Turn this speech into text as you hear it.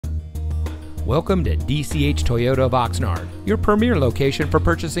Welcome to DCH Toyota of Oxnard, your premier location for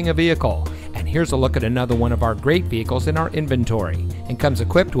purchasing a vehicle. And here's a look at another one of our great vehicles in our inventory, and comes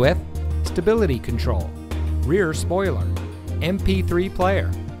equipped with stability control, rear spoiler, MP3 player,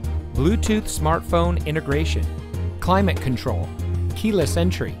 Bluetooth smartphone integration, climate control, keyless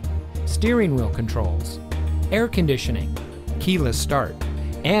entry, steering wheel controls, air conditioning, keyless start,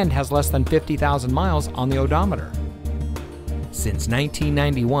 and has less than 50,000 miles on the odometer. Since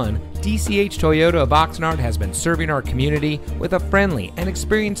 1991, DCH Toyota of Oxnard has been serving our community with a friendly and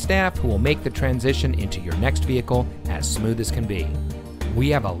experienced staff who will make the transition into your next vehicle as smooth as can be. We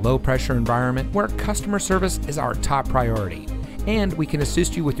have a low-pressure environment where customer service is our top priority, and we can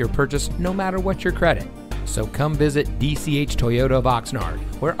assist you with your purchase no matter what your credit. So come visit DCH Toyota of Oxnard,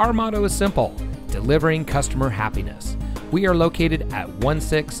 where our motto is simple: delivering customer happiness. We are located at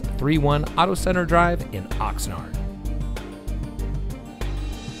 1631 Auto Center Drive in Oxnard.